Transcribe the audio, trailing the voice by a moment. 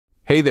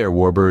Hey there,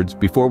 Warbirds.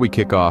 Before we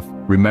kick off,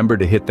 remember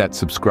to hit that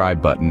subscribe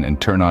button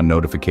and turn on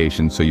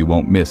notifications so you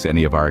won't miss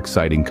any of our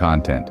exciting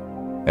content.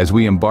 As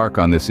we embark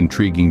on this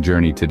intriguing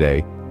journey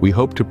today, we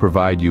hope to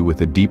provide you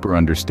with a deeper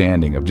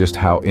understanding of just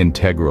how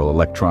integral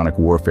electronic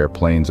warfare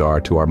planes are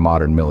to our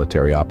modern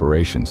military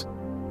operations.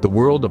 The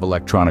world of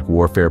electronic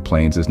warfare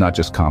planes is not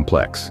just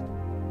complex,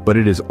 but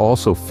it is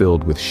also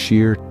filled with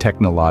sheer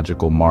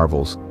technological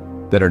marvels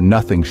that are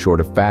nothing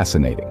short of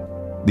fascinating.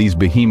 These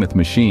behemoth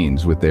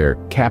machines, with their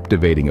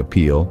captivating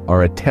appeal,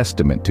 are a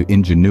testament to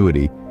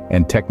ingenuity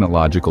and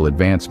technological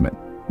advancement.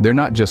 They're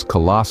not just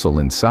colossal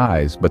in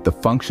size, but the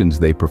functions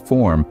they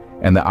perform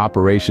and the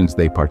operations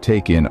they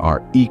partake in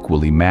are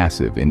equally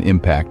massive in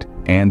impact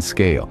and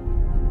scale.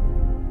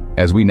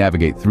 As we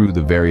navigate through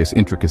the various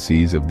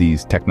intricacies of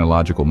these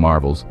technological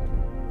marvels,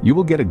 you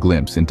will get a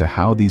glimpse into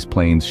how these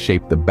planes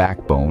shape the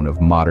backbone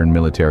of modern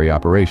military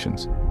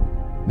operations.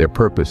 Their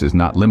purpose is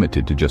not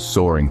limited to just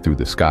soaring through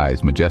the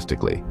skies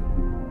majestically,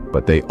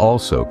 but they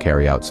also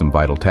carry out some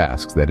vital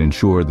tasks that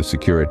ensure the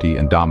security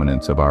and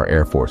dominance of our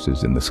air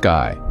forces in the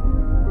sky.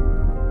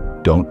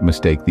 Don't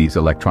mistake these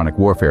electronic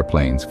warfare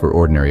planes for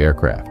ordinary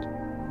aircraft.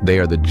 They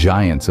are the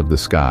giants of the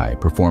sky,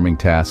 performing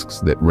tasks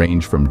that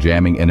range from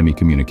jamming enemy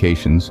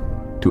communications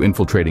to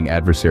infiltrating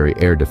adversary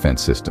air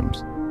defense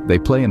systems. They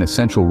play an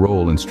essential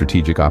role in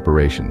strategic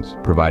operations,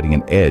 providing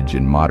an edge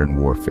in modern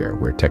warfare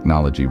where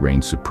technology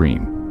reigns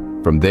supreme.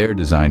 From their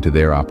design to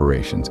their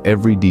operations,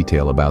 every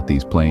detail about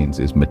these planes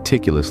is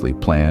meticulously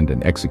planned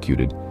and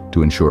executed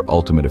to ensure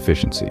ultimate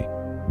efficiency.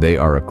 They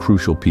are a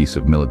crucial piece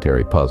of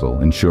military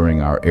puzzle,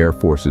 ensuring our Air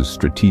Force's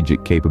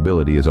strategic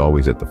capability is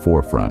always at the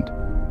forefront.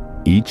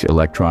 Each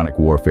electronic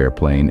warfare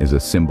plane is a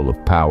symbol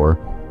of power,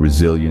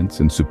 resilience,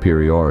 and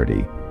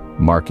superiority,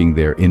 marking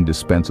their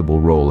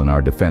indispensable role in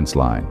our defense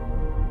line.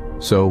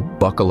 So,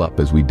 buckle up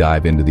as we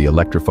dive into the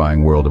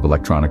electrifying world of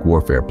electronic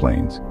warfare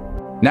planes.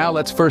 Now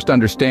let's first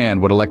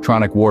understand what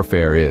electronic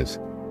warfare is.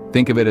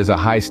 Think of it as a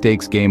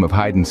high-stakes game of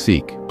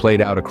hide-and-seek, played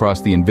out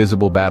across the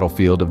invisible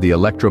battlefield of the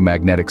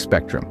electromagnetic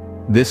spectrum.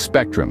 This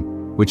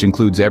spectrum, which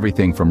includes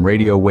everything from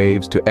radio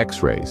waves to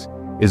X-rays,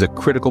 is a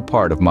critical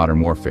part of modern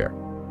warfare.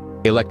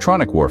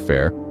 Electronic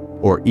warfare,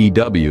 or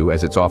EW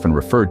as it's often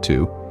referred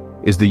to,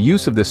 is the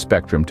use of this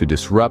spectrum to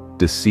disrupt,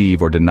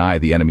 deceive, or deny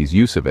the enemy's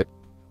use of it,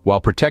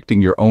 while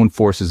protecting your own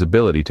force's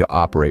ability to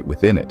operate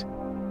within it.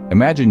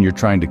 Imagine you're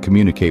trying to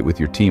communicate with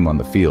your team on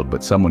the field,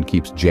 but someone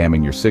keeps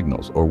jamming your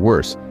signals, or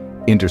worse,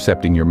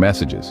 intercepting your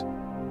messages.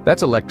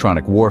 That's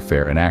electronic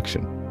warfare in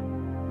action.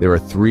 There are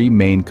three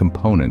main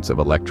components of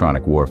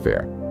electronic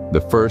warfare.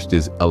 The first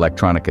is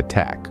electronic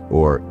attack,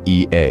 or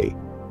EA,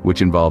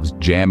 which involves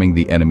jamming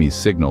the enemy's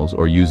signals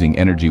or using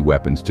energy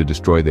weapons to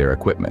destroy their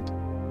equipment.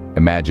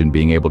 Imagine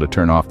being able to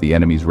turn off the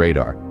enemy's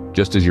radar,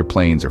 just as your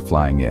planes are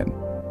flying in.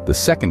 The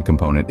second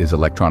component is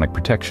electronic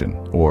protection,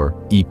 or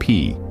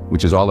EP,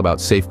 which is all about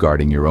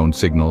safeguarding your own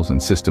signals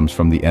and systems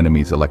from the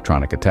enemy's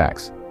electronic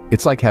attacks.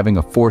 It's like having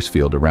a force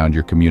field around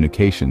your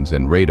communications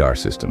and radar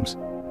systems,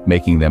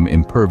 making them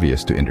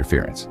impervious to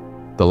interference.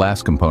 The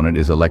last component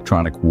is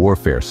electronic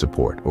warfare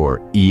support,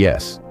 or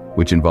ES,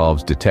 which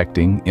involves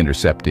detecting,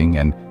 intercepting,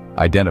 and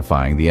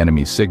identifying the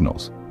enemy's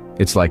signals.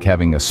 It's like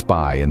having a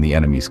spy in the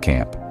enemy's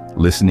camp,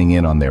 listening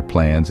in on their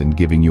plans and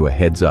giving you a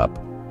heads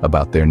up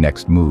about their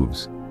next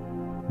moves.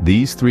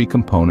 These three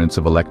components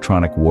of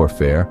electronic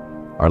warfare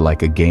are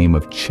like a game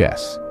of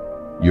chess.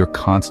 You're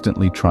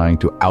constantly trying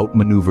to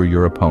outmaneuver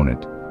your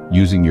opponent,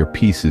 using your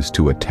pieces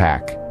to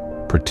attack,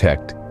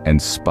 protect, and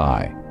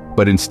spy.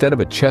 But instead of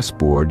a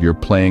chessboard, you're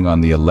playing on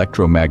the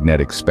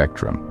electromagnetic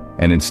spectrum,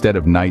 and instead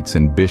of knights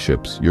and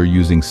bishops, you're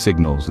using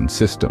signals and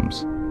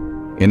systems.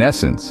 In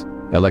essence,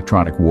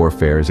 electronic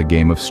warfare is a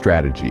game of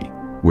strategy,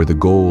 where the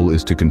goal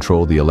is to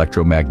control the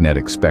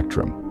electromagnetic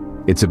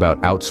spectrum. It's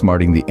about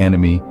outsmarting the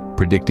enemy,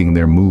 predicting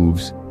their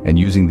moves, and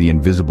using the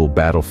invisible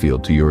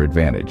battlefield to your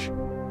advantage.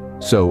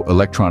 So,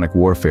 electronic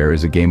warfare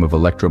is a game of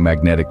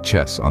electromagnetic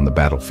chess on the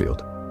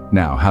battlefield.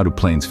 Now, how do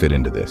planes fit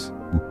into this?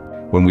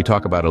 When we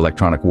talk about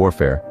electronic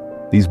warfare,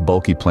 these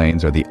bulky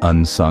planes are the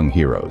unsung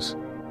heroes.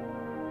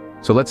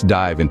 So let's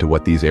dive into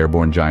what these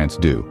airborne giants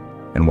do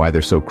and why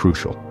they're so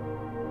crucial.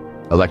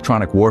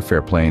 Electronic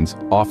warfare planes,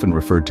 often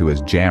referred to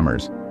as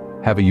jammers,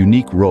 have a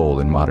unique role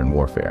in modern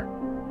warfare.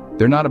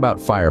 They're not about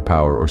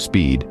firepower or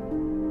speed.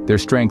 Their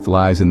strength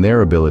lies in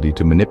their ability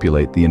to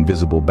manipulate the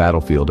invisible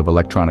battlefield of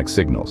electronic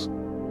signals.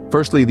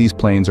 Firstly, these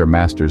planes are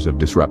masters of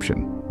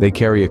disruption. They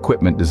carry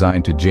equipment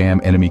designed to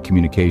jam enemy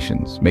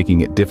communications,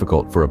 making it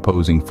difficult for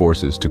opposing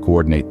forces to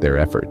coordinate their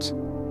efforts.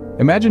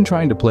 Imagine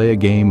trying to play a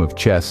game of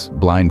chess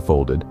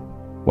blindfolded,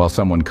 while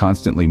someone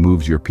constantly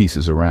moves your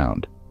pieces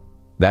around.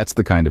 That's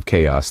the kind of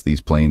chaos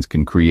these planes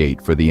can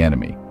create for the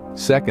enemy.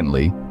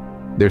 Secondly,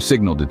 they're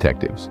signal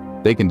detectives.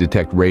 They can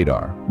detect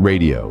radar,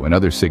 radio, and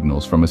other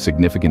signals from a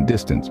significant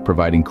distance,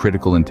 providing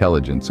critical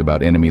intelligence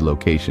about enemy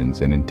locations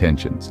and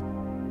intentions.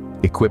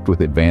 Equipped with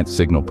advanced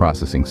signal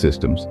processing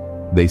systems,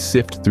 they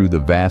sift through the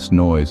vast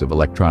noise of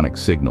electronic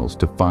signals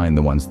to find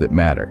the ones that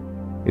matter.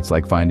 It's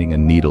like finding a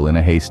needle in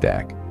a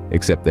haystack,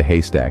 except the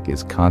haystack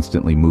is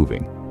constantly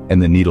moving,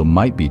 and the needle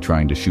might be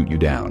trying to shoot you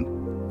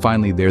down.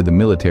 Finally, they're the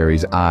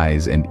military's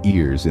eyes and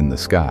ears in the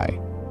sky.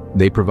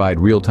 They provide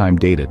real-time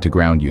data to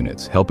ground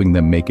units, helping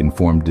them make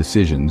informed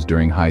decisions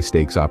during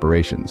high-stakes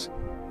operations.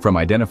 From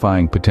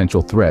identifying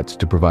potential threats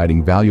to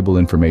providing valuable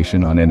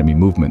information on enemy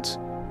movements,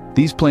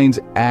 these planes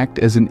act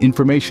as an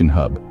information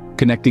hub,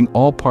 connecting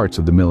all parts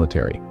of the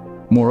military.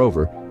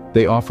 Moreover,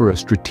 they offer a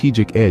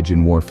strategic edge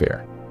in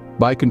warfare.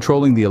 By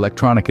controlling the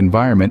electronic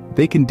environment,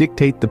 they can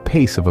dictate the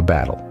pace of a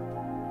battle.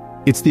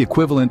 It's the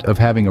equivalent of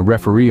having a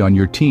referee on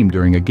your team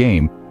during a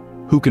game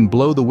who can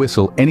blow the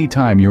whistle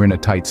anytime you're in a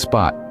tight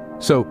spot.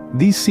 So,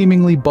 these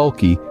seemingly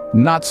bulky,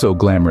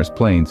 not-so-glamorous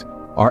planes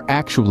are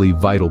actually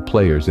vital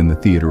players in the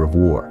theater of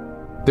war.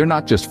 They're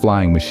not just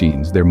flying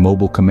machines, they're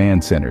mobile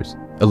command centers,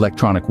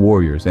 electronic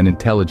warriors, and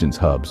intelligence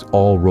hubs,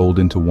 all rolled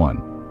into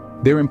one.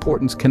 Their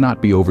importance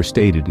cannot be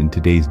overstated in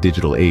today's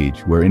digital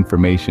age, where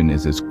information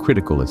is as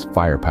critical as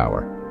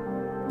firepower.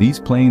 These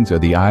planes are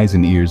the eyes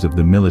and ears of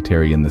the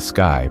military in the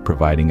sky,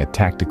 providing a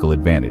tactical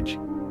advantage.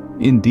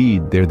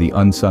 Indeed, they're the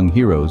unsung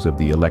heroes of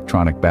the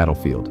electronic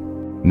battlefield.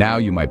 Now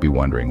you might be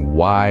wondering,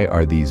 why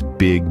are these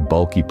big,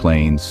 bulky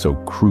planes so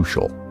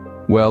crucial?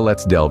 Well,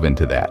 let's delve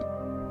into that.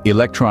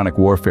 Electronic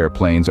warfare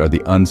planes are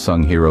the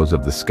unsung heroes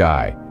of the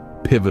sky,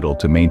 pivotal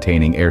to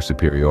maintaining air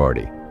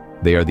superiority.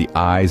 They are the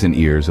eyes and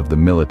ears of the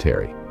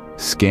military,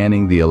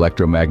 scanning the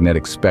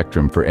electromagnetic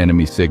spectrum for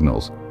enemy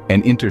signals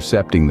and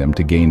intercepting them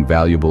to gain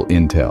valuable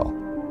intel.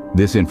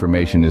 This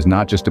information is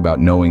not just about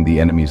knowing the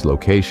enemy's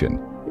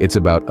location, it's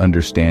about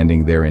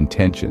understanding their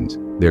intentions,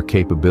 their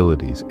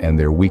capabilities, and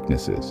their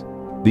weaknesses.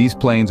 These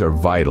planes are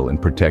vital in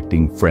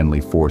protecting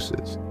friendly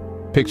forces.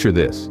 Picture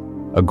this: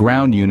 a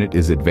ground unit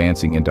is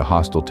advancing into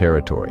hostile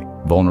territory,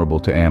 vulnerable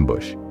to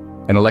ambush.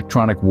 An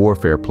electronic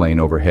warfare plane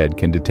overhead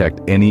can detect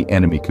any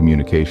enemy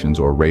communications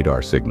or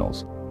radar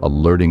signals,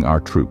 alerting our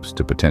troops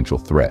to potential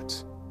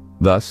threats.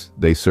 Thus,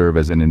 they serve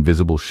as an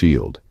invisible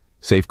shield,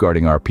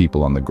 safeguarding our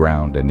people on the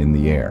ground and in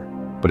the air.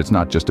 But it's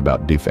not just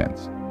about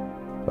defense.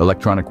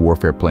 Electronic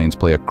warfare planes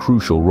play a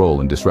crucial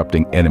role in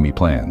disrupting enemy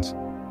plans.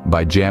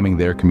 By jamming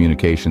their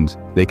communications,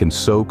 they can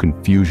sow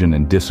confusion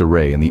and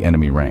disarray in the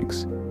enemy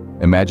ranks.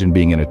 Imagine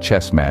being in a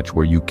chess match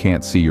where you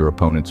can't see your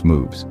opponent's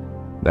moves.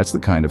 That's the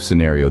kind of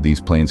scenario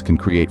these planes can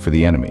create for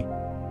the enemy.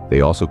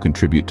 They also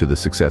contribute to the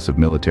success of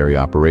military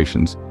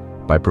operations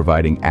by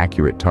providing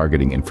accurate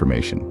targeting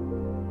information.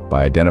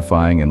 By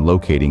identifying and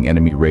locating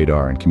enemy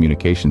radar and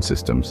communication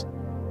systems,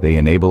 they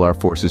enable our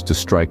forces to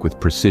strike with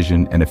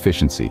precision and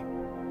efficiency.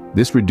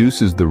 This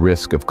reduces the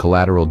risk of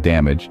collateral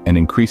damage and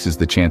increases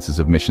the chances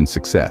of mission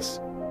success.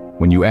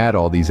 When you add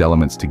all these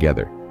elements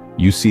together,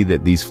 you see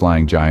that these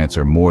flying giants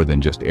are more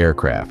than just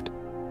aircraft.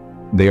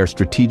 They are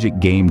strategic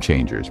game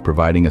changers,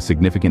 providing a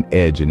significant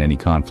edge in any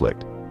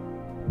conflict.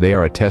 They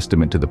are a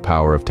testament to the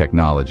power of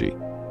technology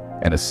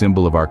and a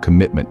symbol of our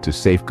commitment to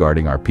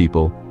safeguarding our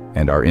people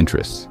and our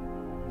interests.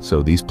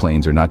 So these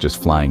planes are not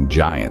just flying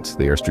giants,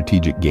 they are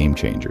strategic game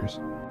changers.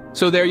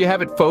 So there you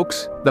have it,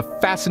 folks, the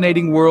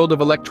fascinating world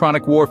of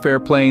electronic warfare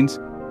planes.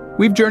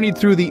 We've journeyed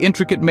through the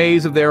intricate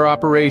maze of their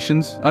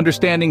operations,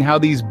 understanding how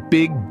these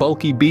big,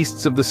 bulky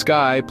beasts of the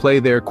sky play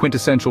their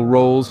quintessential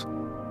roles.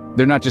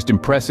 They're not just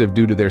impressive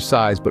due to their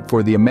size, but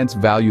for the immense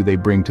value they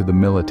bring to the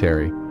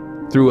military.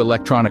 Through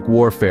electronic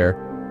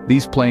warfare,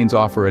 these planes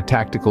offer a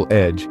tactical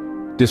edge,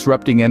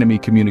 disrupting enemy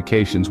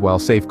communications while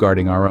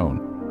safeguarding our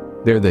own.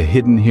 They're the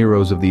hidden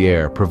heroes of the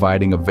air,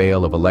 providing a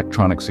veil of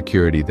electronic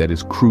security that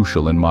is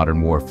crucial in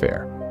modern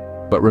warfare.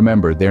 But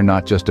remember, they're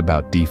not just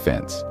about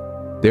defense.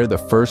 They're the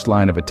first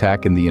line of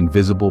attack in the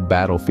invisible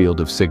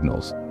battlefield of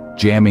signals,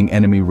 jamming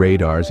enemy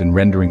radars and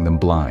rendering them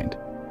blind.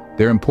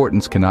 Their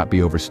importance cannot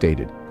be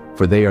overstated,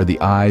 for they are the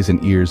eyes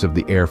and ears of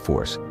the Air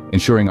Force,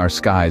 ensuring our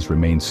skies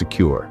remain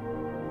secure.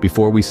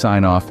 Before we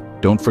sign off,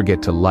 don't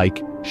forget to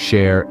like,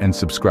 share, and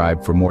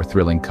subscribe for more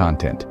thrilling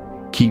content.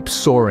 Keep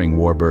soaring,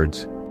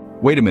 warbirds.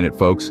 Wait a minute,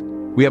 folks.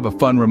 We have a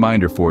fun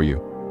reminder for you.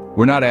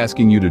 We're not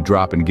asking you to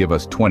drop and give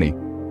us 20,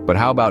 but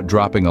how about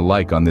dropping a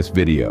like on this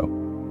video?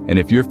 And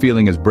if you're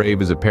feeling as brave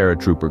as a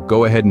paratrooper,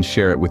 go ahead and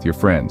share it with your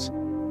friends.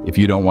 If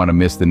you don't want to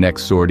miss the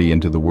next sortie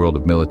into the world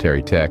of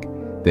military tech,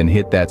 then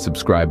hit that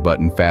subscribe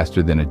button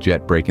faster than a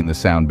jet breaking the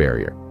sound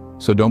barrier.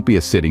 So don't be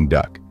a sitting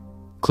duck.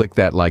 Click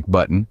that like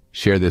button,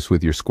 share this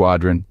with your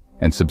squadron,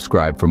 and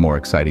subscribe for more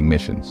exciting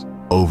missions.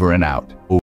 Over and out.